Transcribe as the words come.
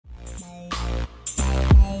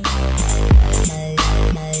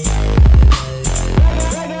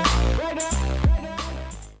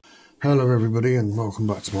Hello everybody and welcome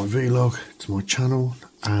back to my vlog, to my channel.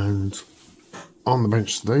 And on the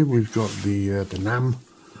bench today we've got the NAM,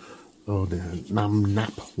 or the NAM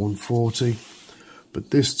NAP140,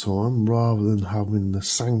 but this time rather than having the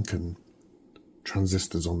Sanken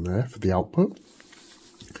transistors on there for the output,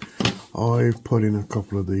 I've put in a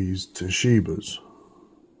couple of these Toshibas.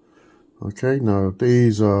 Okay, now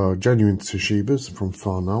these are genuine Toshibas from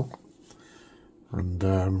Farnell, and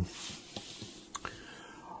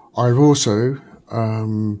I've also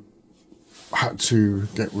had to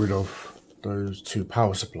get rid of those two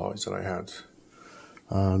power supplies that I had,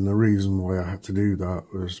 and the reason why I had to do that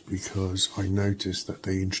was because I noticed that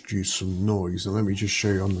they introduced some noise. And let me just show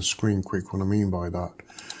you on the screen quick what I mean by that.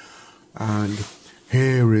 And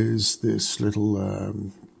here is this little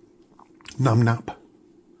NAP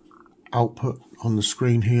output on the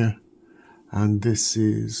screen here, and this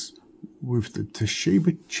is with the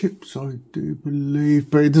Toshiba chips, I do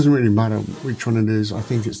believe, but it doesn't really matter which one it is. I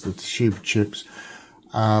think it's the Toshiba chips,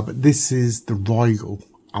 but this is the Rigel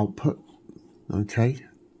output. Okay,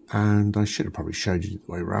 and I should have probably showed you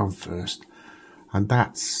the way around first, and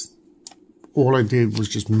that's all I did was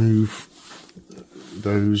just move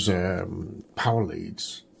those power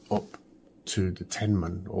leads up to the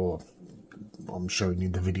Tenma, or I'm showing you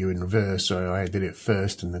the video in reverse, so I did it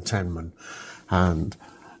first in the Tenma, and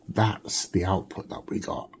that's the output that we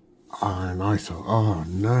got. And I thought, oh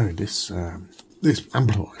no, this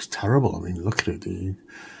amplifier is terrible. I mean, look at it, dude,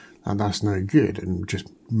 and that's no good. And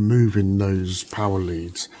just moving those power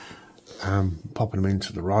leads, popping them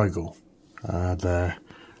into the Rigel there,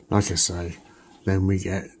 like I say, then we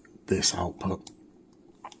get this output.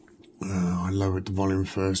 I lowered the volume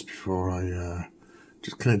first before I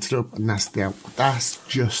just connected up, and that's the output. That's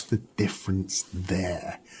just the difference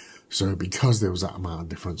there. So because there was that amount of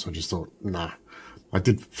difference, I just thought, nah. I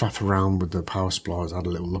did faff around with the power supplies. I had a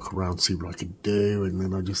little look around, see what I could do, and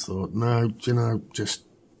then I just thought, no, you know, just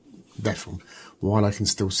def them. While I can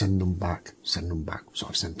still send them back. So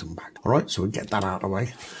I've sent them back. All right, so we get that out of the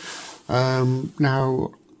way.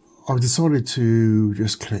 Now, I've decided to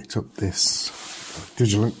just connect up this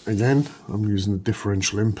Digilent again. I'm using the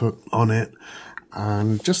differential input on it,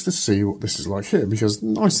 and just to see what this is like here, because the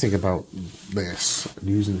nice thing about this,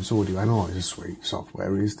 using this audio analyzer suite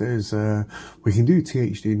software, is there's we can do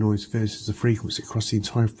THD noise versus the frequency across the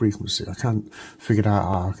entire frequency. I can't figure out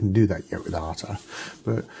how I can do that yet with ARTA,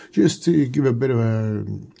 but just to give a bit of a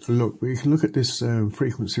look, we can look at this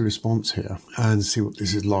frequency response here and see what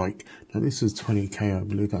this is like. Now this is 20k, I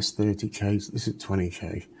believe that's 30k, so this is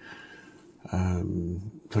 20k, 20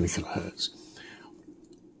 kilohertz.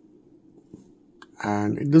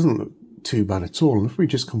 And it doesn't look too bad at all. And if we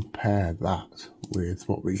just compare that with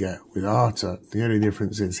what we get with ARTA, the only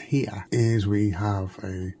difference is here is we have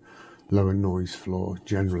a lower noise floor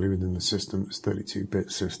generally within the system. It's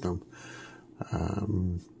 32-bit system.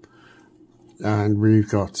 And we've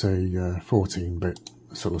got a 14-bit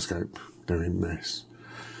oscilloscope doing this.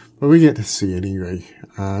 But we get to see anyway,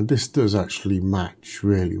 this does actually match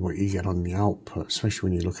really what you get on the output,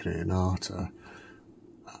 especially when you look at it in ARTA.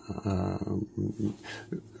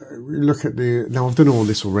 Look at the, now I've done all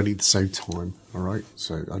this already to save time, alright,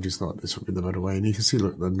 so I just thought this would be the better way. And you can see,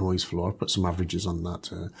 look, the noise floor, I've put some averages on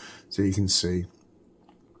that so you can see,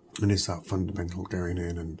 and it's that fundamental going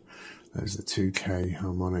in, and there's the 2k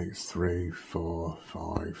harmonics, 3, 4,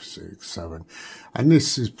 5, 6, 7, and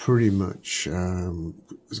this is pretty much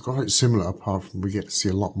it's quite similar, apart from we get to see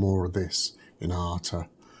a lot more of this in ARTA,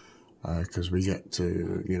 because we get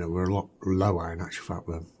to, you know, we're a lot lower. In actual fact,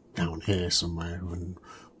 we're down here somewhere in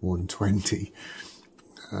 120,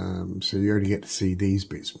 so you only get to see these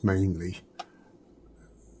bits mainly,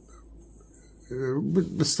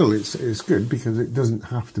 but still it's good, because it doesn't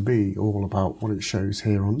have to be all about what it shows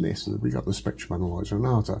here on this. We got the spectrum analyzer on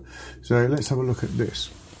ARTA, so let's have a look at this.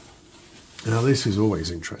 Now this is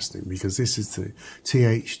always interesting, because this is the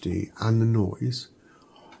THD and the noise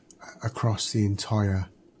across the entire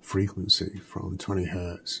frequency from 20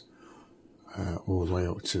 hertz all the way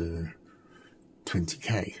up to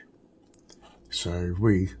 20k. So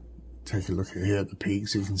we take a look at here at the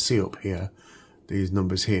peaks. You can see up here, these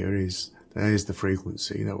numbers here there's the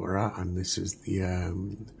frequency that we're at, and this is the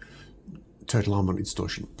total harmonic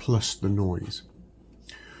distortion plus the noise.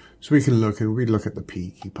 So we can look, and we look at the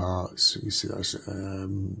peaky parts. You see that's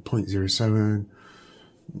 0.07,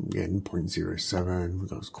 again 0.07. We've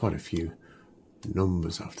got quite a few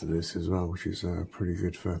numbers after this as well, which is pretty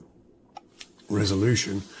good for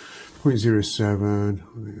resolution. 0.07,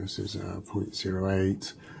 I think this is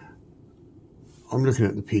 0.08. I'm looking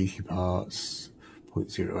at the peaky parts,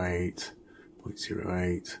 0.08,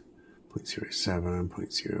 0.08, 0.07,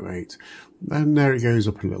 0.08, and there it goes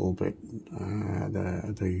up a little bit at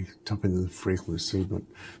the top end of the frequency, but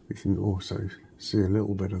we can also see a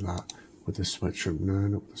little bit of that with the spectrum,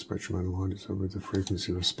 not the spectrum analyzer, with the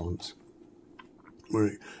frequency response, where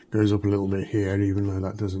it goes up a little bit here, even though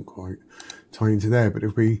that doesn't quite tie into there. But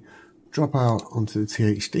if we drop out onto the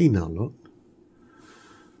THD now, look,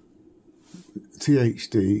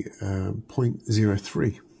 THD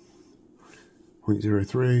 0.03,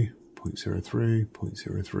 0.03, 0.03,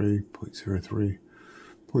 0.03, 0.03,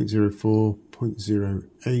 0.04,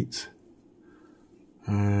 0.08,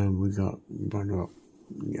 and we got around about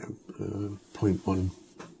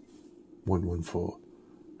 0.1114.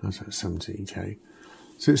 That's at 17k.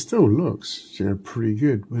 So it still looks, pretty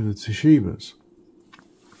good with the Toshibas.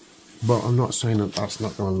 But I'm not saying that that's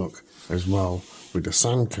not going to look as well with the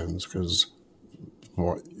Sankens, because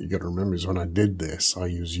what you got to remember is when I did this, I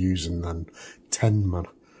was using then Tenma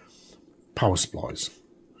power supplies,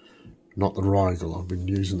 not the Rigel. I've been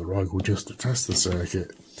using the Rigel just to test the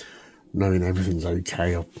circuit, knowing everything's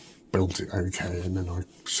okay. I've built it okay, and then I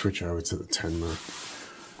switch over to the Tenma.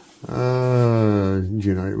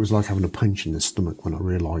 It was like having a punch in the stomach when I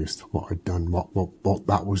realised what I'd done, what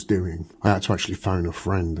that was doing. I had to actually phone a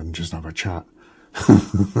friend and just have a chat.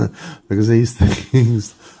 Because these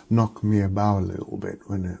things knock me about a little bit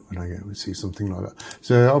when I get to see something like that.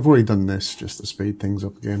 So I've already done this just to speed things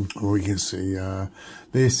up again. Or we can see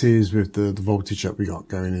this is with the voltage that we got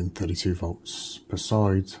going in, 32 volts per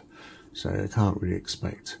side. So I can't really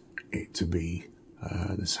expect it to be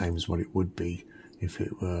the same as what it would be if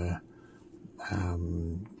it were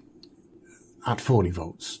at 40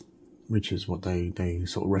 volts. Which is what they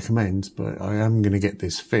sort of recommend, but I am going to get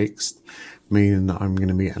this fixed, meaning that I'm going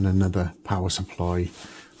to be getting another power supply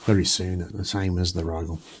very soon at the same as the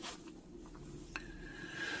Rigel.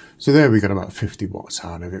 So there we got about 50 watts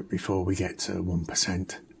out of it before we get to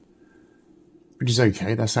 1%, which is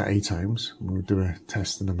okay. That's at 8 ohms. We'll do a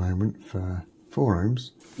test in a moment for 4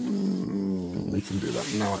 ohms. We can do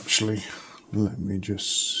that now actually. Let me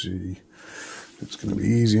just see. It's going to be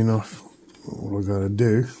easy enough. All I've got to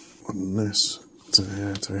do on this to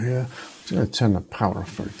here to here. I'm going to turn the power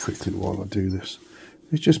off very quickly while I do this.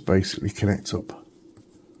 It's just basically connect up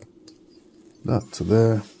that to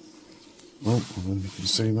there. Oh, and then you can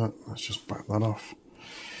see that. Let's just back that off.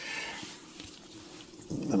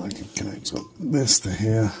 And then I can connect up this to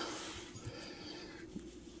here.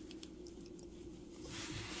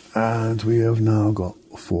 And we have now got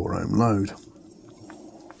a 4 ohm load.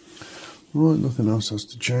 Right, nothing else has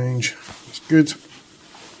to change. That's good.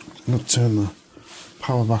 Not turn the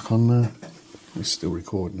power back on there. It's still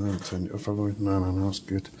recording. I haven't turned it off, have I? No, that's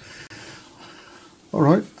good.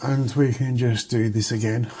 Alright, and we can just do this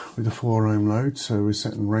again with a 4 ohm load. So we're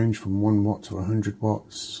setting range from 1 watt to 100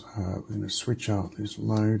 watts. We're going to switch out this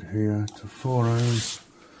load here to 4 ohms,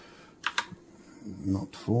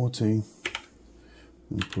 not 40.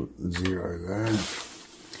 And put 0 there.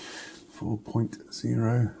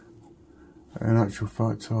 4.0. In actual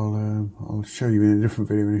fact, I'll show you in a different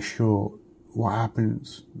video in a short what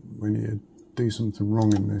happens when you do something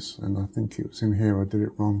wrong in this, and I think it was in here I did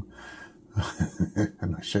it wrong.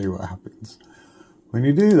 And I'll show you what happens when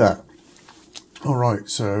you do that. Alright,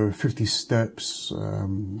 so 50 steps. We're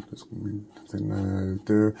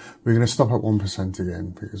going to stop at 1% again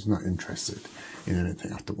because I'm not interested in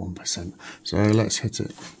anything after 1%. So let's hit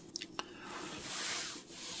it.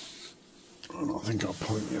 And I think I'll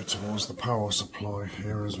point you towards the power supply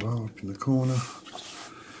here as well, up in the corner.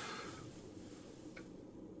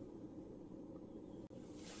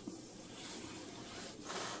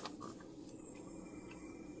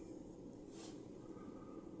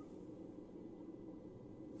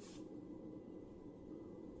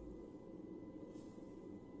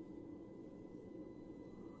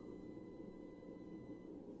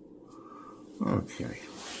 Okay.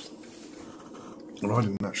 Well, I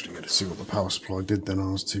didn't actually get to see what the power supply did then.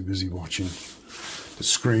 I was too busy watching the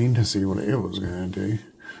screen to see what it was going to do.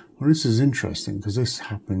 Well, this is interesting because this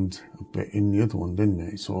happened a bit in the other one, didn't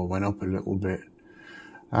it? So it went up a little bit.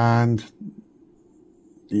 And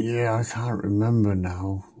yeah, I can't remember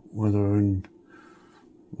now whether in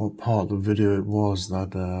what part of the video it was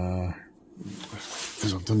that,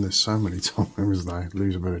 because I've done this so many times that I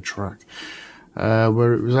lose a bit of track.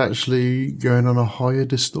 Where it was actually going on a higher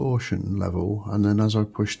distortion level, and then as I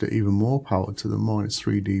pushed it even more power to the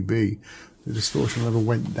 -3 dB, the distortion level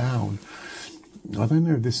went down. I don't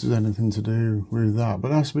know if this has anything to do with that,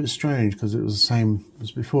 but that's a bit strange because it was the same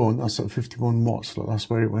as before, and that's at 51 watts. Like that's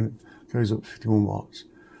where it goes up 51 watts,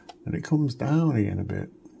 and it comes down again a bit.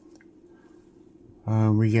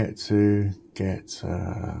 we get to get,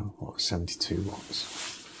 what, 72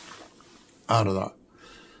 watts out of that.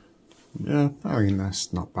 Yeah, I mean,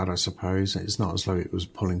 that's not bad, I suppose. It's not as though it was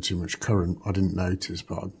pulling too much current. I didn't notice,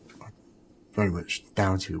 but I very much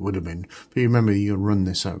doubt it would have been. But you remember, you can run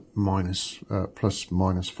this at plus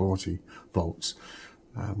minus 40 volts.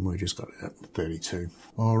 We just got it at 32.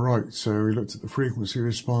 All right, so we looked at the frequency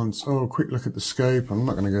response. Oh, a quick look at the scope. I'm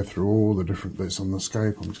not going to go through all the different bits on the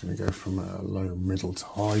scope. I'm just going to go from low, middle to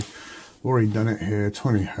high. Already done it here,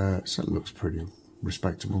 20 hertz. That looks pretty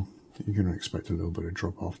respectable. You're going to expect a little bit of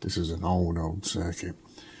drop off. This is an old circuit.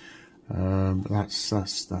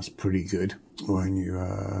 That's pretty good when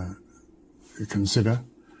you consider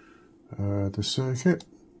the circuit.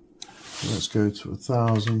 Let's go to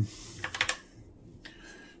 1000.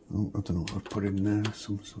 Oh, I don't know what I've put in there.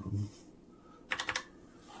 Some sort of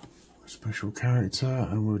special character,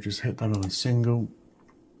 and we'll just hit that on a single.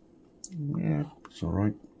 Yeah, it's all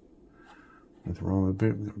right. Nothing wrong with a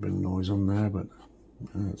bit. We've got a bit of noise on there, but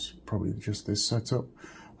that's probably just this setup.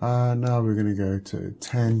 Now we're going to go to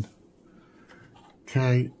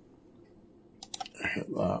 10k. Hit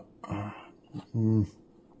that.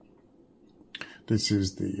 This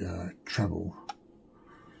is the treble,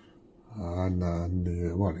 and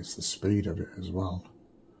well, it's the speed of it as well.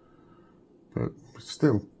 But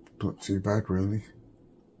still, not too bad really.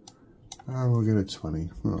 And we'll get a 20.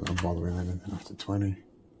 I'm not going to bother with anything after 20.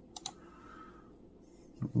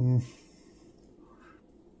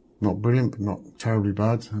 Not brilliant, but not terribly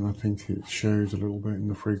bad, and I think it shows a little bit in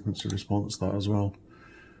the frequency response that as well.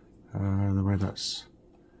 The way that's,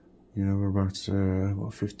 you know, we're about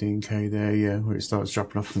what, 15k there, yeah, where it starts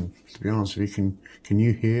dropping off. And to be honest with you, can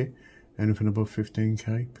you hear anything above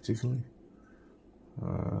 15k particularly?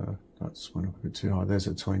 That's went up a bit too high. There's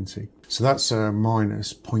a 20. So that's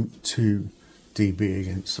minus 0.2 dB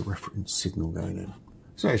against the reference signal going in.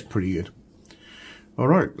 So it's pretty good. All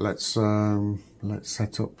right, let's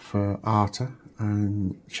set up for ARTA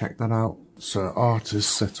and check that out. So ARTA's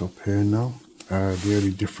set up here now. The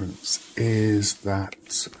only difference is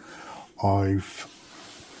that I've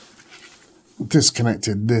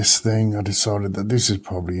disconnected this thing. I decided that this is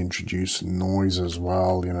probably introducing noise as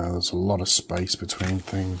well. You know, there's a lot of space between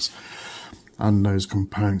things, and those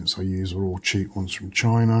components I use are all cheap ones from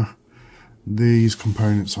China. These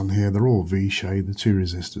components on here, they're all V-shaped. The two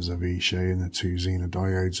resistors are V-shaped and the two Zener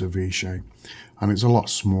diodes are V-shaped, and it's a lot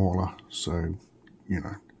smaller, so, you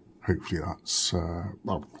know, hopefully that's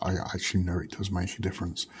well, I actually know it does make a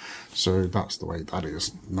difference. So that's the way that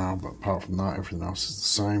is now, but apart from that, everything else is the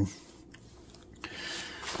same.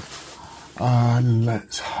 And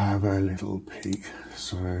let's have a little peek.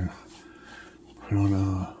 So put on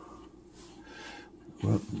a,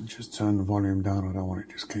 well, just turn the volume down. I don't want it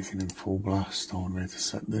just kicking in full blast. I want me to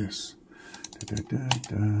set this.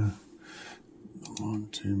 One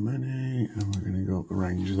too many, and we're going to go up the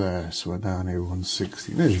range there. So we're down here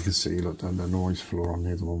 160. And as you can see, look, the noise floor on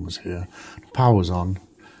the other one was here. The power's on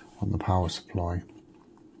the power supply.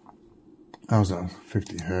 That was at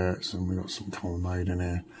 50 hertz, and we got some common mode in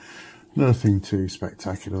here. Nothing too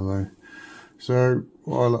spectacular though. So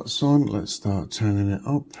while that's on, let's start turning it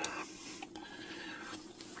up.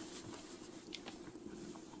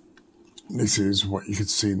 This is what you could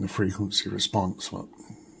see in the frequency response. Look,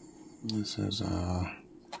 this is a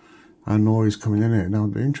noise coming in here. Now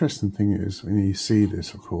the interesting thing is, when you see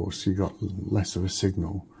this, of course, you got less of a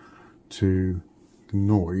signal to the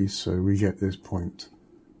noise, so we get this 0.05,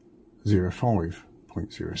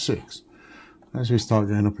 0.06. As we start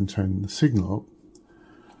going up and turning the signal up,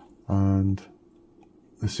 and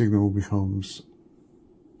the signal becomes,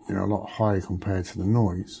 you know, a lot higher compared to the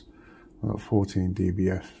noise. About 14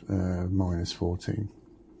 dBF minus 14,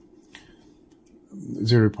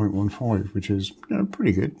 0.15, which is, you know,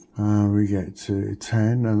 pretty good. We get to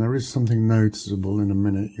 10, and there is something noticeable in a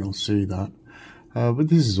minute. You'll see that, but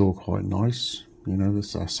this is all quite nice. You know, this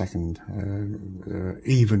is our second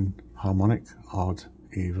even harmonic, odd,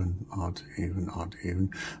 even, odd, even, odd,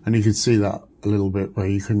 even, and you can see that a little bit where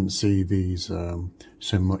you couldn't see these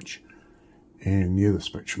so much in the other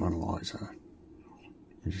spectrum analyzer.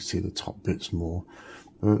 You can see the top bits more,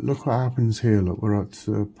 but look what happens here. Look, we're at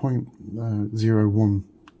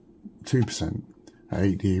 0.012% at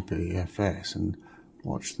 8 dBFS, and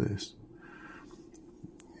watch this.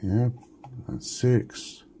 Yeah, at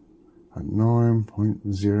 6, at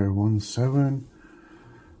 9.017.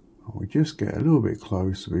 We just get a little bit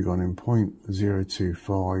closer. We've gone in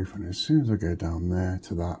 0.025, and as soon as I go down there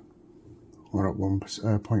to that, we're at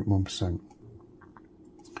 0.1%.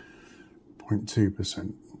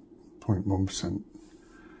 0.2%, 0.1%,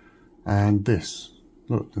 and this,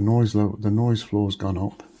 look, the noise level, the noise floor's gone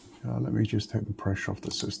up. Let me just take the pressure off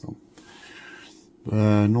the system.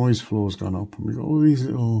 Noise floor's gone up, and we've got all these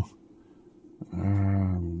little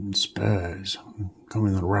spares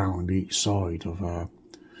coming around each side of our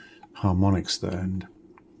harmonics there, and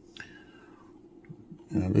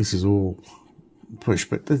this is all push,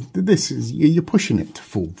 but this is, you're pushing it to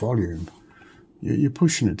full volume. You're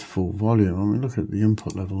pushing it to full volume. I mean, look at the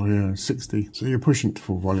input level here, 60. So you're pushing it to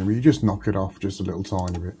full volume. You just knock it off just a little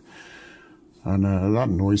tiny bit, and that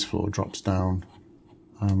noise floor drops down,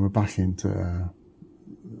 and we're back into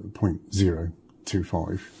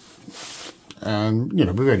 0.025. And you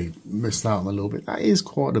know, we've already missed out on a little bit. That is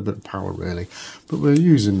quite a bit of power, really, but we're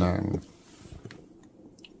using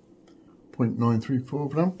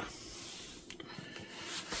 0.934 amp.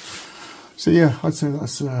 So yeah, I'd say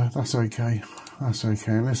that's okay. That's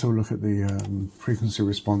okay. And let's have a look at the frequency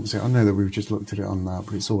response here. I know that we've just looked at it on that,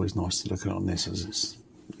 but it's always nice to look at it on this, as it's,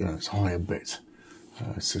 you know, it's higher bit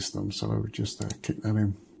system. So I would just kick that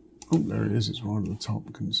in. Oh, there it is. It's right at the top.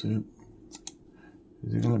 I couldn't see it.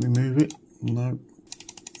 Is it going to let me move it? No.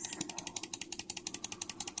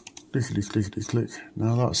 Clickety, clickety, click.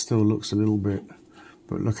 Now that still looks a little bit,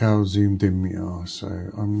 but look how zoomed in we are. So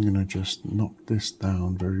I'm going to just knock this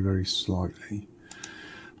down very, very slightly.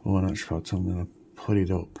 Or in actual fact, I'm going to put it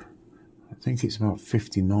up. I think it's about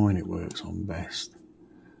 59 it works on best.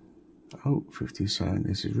 Oh, 57.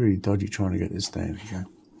 This is really dodgy trying to get this down again.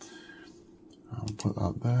 I'll put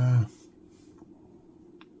that there.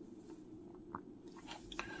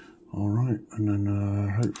 Alright, and then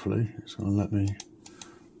hopefully it's going to let me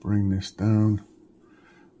bring this down.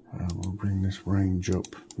 We'll bring this range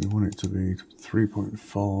up. We want it to be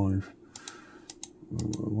 3.5,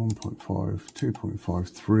 1.5,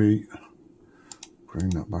 2.53. Bring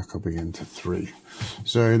that back up again to 3.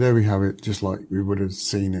 So there we have it, just like we would have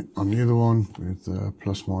seen it on the other one, with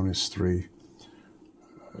plus minus 3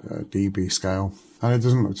 dB scale. And it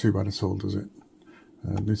doesn't look too bad at all, does it?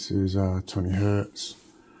 This is 20 Hertz.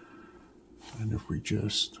 And if we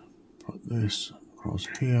just put this across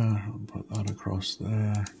here and put that across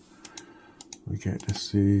there, we get to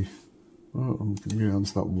see, oh, I'm going to get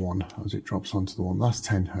onto that 1 as it drops onto the 1. That's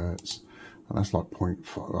 10 Hertz, and that's like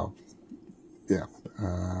 0.5, yeah,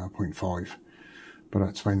 0.5. But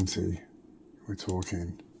at 20, we're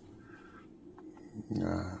talking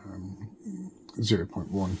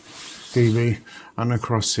 0.1 dB. And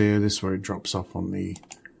across here, this is where it drops off on the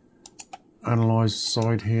analyzed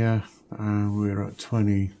side here. We're at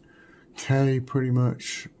 20k pretty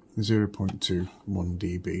much, 0.21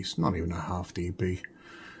 dB. It's not even a half dB.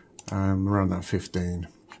 Around that 15,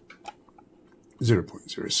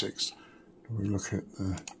 0.06. We look at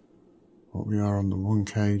what we are on the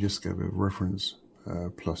 1k, just give a reference,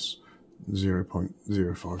 plus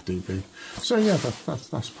 0.05 dB. So yeah,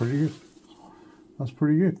 that's pretty good. That's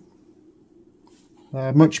pretty good.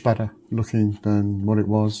 Much better looking than what it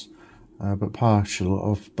was. But partial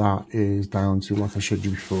of that is down to, like I showed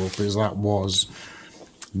you before, because that was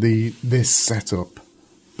this setup,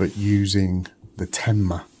 but using the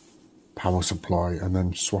Tenma power supply and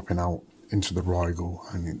then swapping out into the Rigel,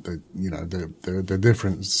 and the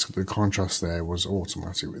difference, the contrast there was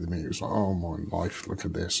automatic with me. It was like, oh my life, look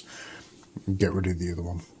at this. Get rid of the other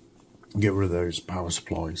one. Get rid of those power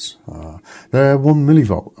supplies. They're 1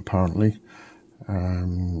 millivolt apparently.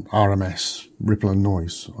 RMS, ripple and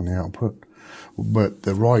noise on the output, but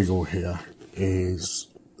the Rigel here is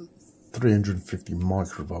 350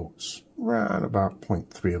 microvolts, around about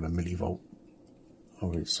 0.3 of a millivolt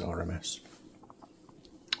of its RMS.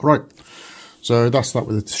 Right, so that's that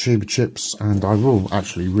with the Toshiba chips, and I will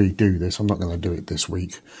actually redo this. I'm not going to do it this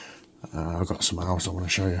week. I've got something else I want to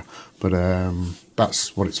show you, but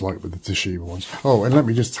that's what it's like with the Toshiba ones. Oh, and let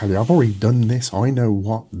me just tell you, I've already done this. I know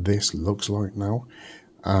what this looks like now,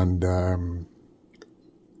 and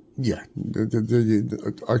yeah,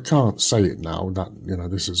 I can't say it now that, you know,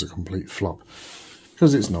 this is a complete flop,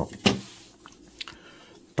 because it's not.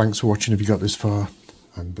 Thanks for watching if you got this far,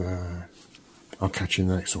 and I'll catch you in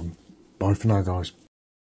the next one. Bye for now, guys.